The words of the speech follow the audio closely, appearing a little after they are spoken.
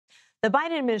The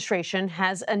Biden administration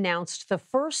has announced the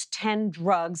first 10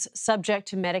 drugs subject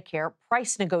to Medicare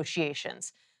price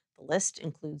negotiations. The list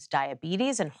includes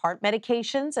diabetes and heart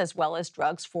medications, as well as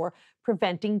drugs for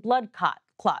preventing blood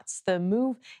clots. The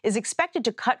move is expected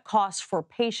to cut costs for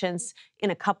patients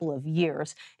in a couple of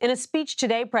years. In a speech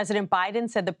today, President Biden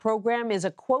said the program is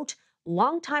a, quote,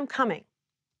 long time coming.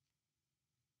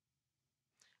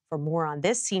 For more on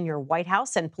this, senior White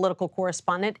House and political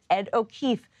correspondent Ed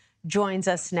O'Keefe joins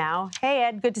us now. Hey,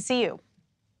 Ed, good to see you.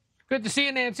 Good to see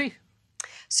you, Nancy.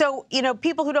 So,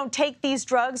 people who don't take these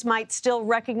drugs might still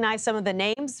recognize some of the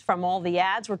names from all the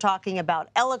ads. We're talking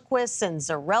about Eliquis and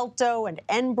Xarelto and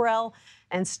Enbrel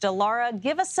and Stelara.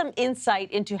 Give us some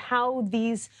insight into how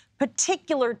these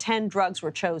particular 10 drugs were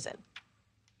chosen.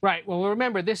 Right. Well,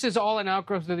 remember, this is all an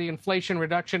outgrowth of the Inflation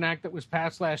Reduction Act that was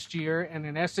passed last year. And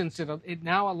in essence, it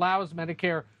now allows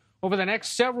Medicare over the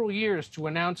next several years to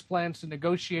announce plans to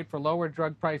negotiate for lower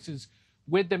drug prices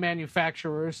with the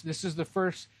manufacturers. This is the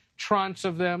first tranche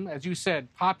of them. As you said,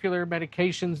 popular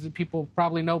medications that people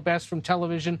probably know best from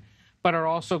television, but are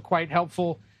also quite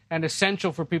helpful and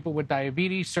essential for people with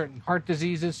diabetes, certain heart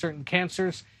diseases, certain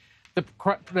cancers.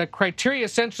 The criteria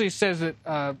essentially says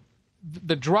that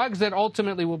the drugs that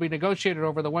ultimately will be negotiated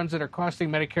over, the ones that are costing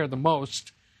Medicare the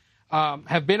most,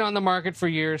 have been on the market for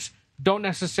years, don't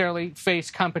necessarily face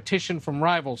competition from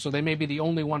rivals, so they may be the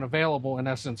only one available in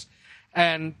essence.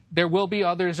 And there will be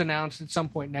others announced at some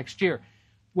point next year.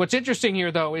 What's interesting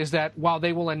here, though, is that while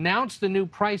they will announce the new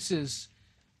prices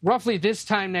roughly this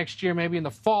time next year, maybe in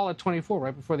the fall of 24,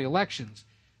 right before the elections,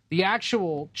 the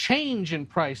actual change in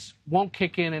price won't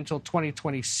kick in until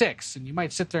 2026. And you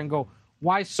might sit there and go,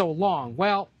 why so long?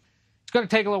 Well, it's going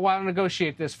to take a little while to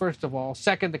negotiate this, first of all.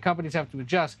 Second, the companies have to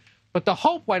adjust. But the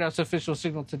hope White House officials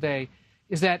signaled today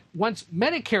is that once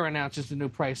Medicare announces the new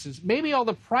prices, maybe all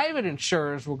the private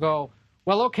insurers will go,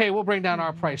 well, okay, we'll bring down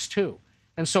our price too.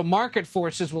 And so market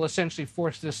forces will essentially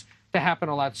force this to happen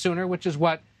a lot sooner, which is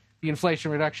what the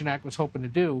Inflation Reduction Act was hoping to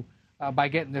do by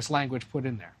getting this language put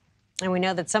in there. And we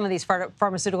know that some of these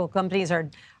pharmaceutical companies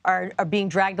are being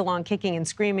dragged along kicking and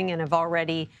screaming and have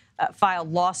already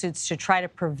filed lawsuits to try to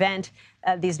prevent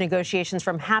these negotiations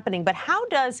from happening. But how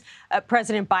does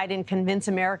President Biden convince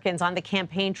Americans on the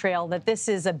campaign trail that this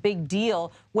is a big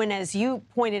deal when, as you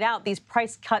pointed out, these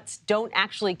price cuts don't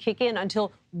actually kick in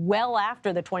until well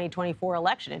after the 2024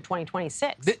 election in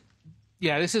 2026?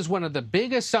 This is one of the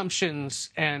big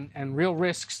assumptions and real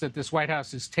risks that this White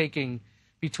House is taking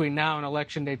between now and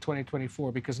Election Day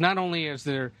 2024, because not only is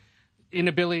there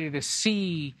inability to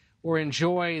see or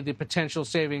enjoy the potential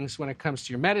savings when it comes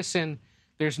to your medicine,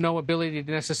 there's no ability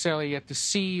to necessarily yet to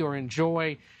see or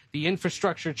enjoy the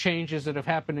infrastructure changes that have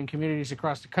happened in communities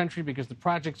across the country because the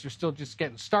projects are still just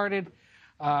getting started.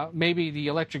 Maybe the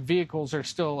electric vehicles are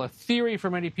still a theory for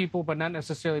many people, but not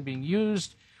necessarily being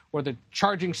used, or the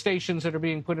charging stations that are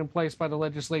being put in place by the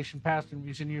legislation passed in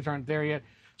recent years aren't there yet.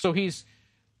 So he's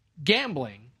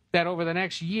gambling that over the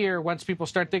next year, once people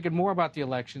start thinking more about the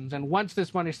elections, and once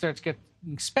this money starts getting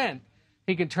spent,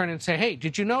 he can turn and say, hey,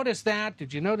 did you notice that?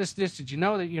 Did you notice this? Did you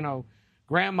know that,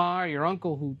 grandma or your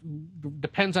uncle who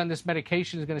depends on this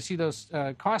medication is going to see those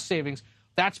cost savings?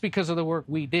 That's because of the work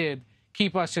we did.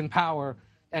 Keep us in power,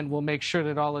 and we'll make sure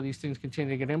that all of these things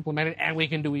continue to get implemented, and we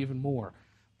can do even more.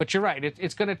 But you're right.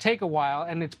 It's going to take a while,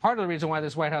 and it's part of the reason why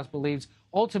this White House believes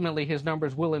ultimately his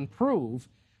numbers will improve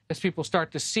as people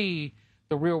start to see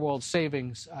the real-world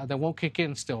savings that won't kick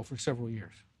in still for several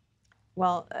years.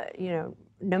 Well,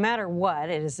 no matter what,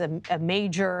 it is a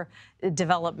major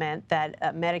development that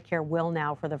Medicare will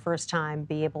now, for the first time,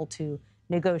 be able to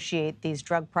negotiate these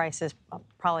drug prices.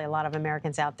 Probably a lot of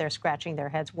Americans out there scratching their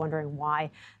heads wondering why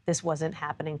this wasn't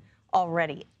happening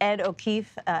already. Ed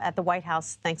O'Keefe at the White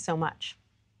House, thanks so much.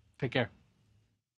 Take care.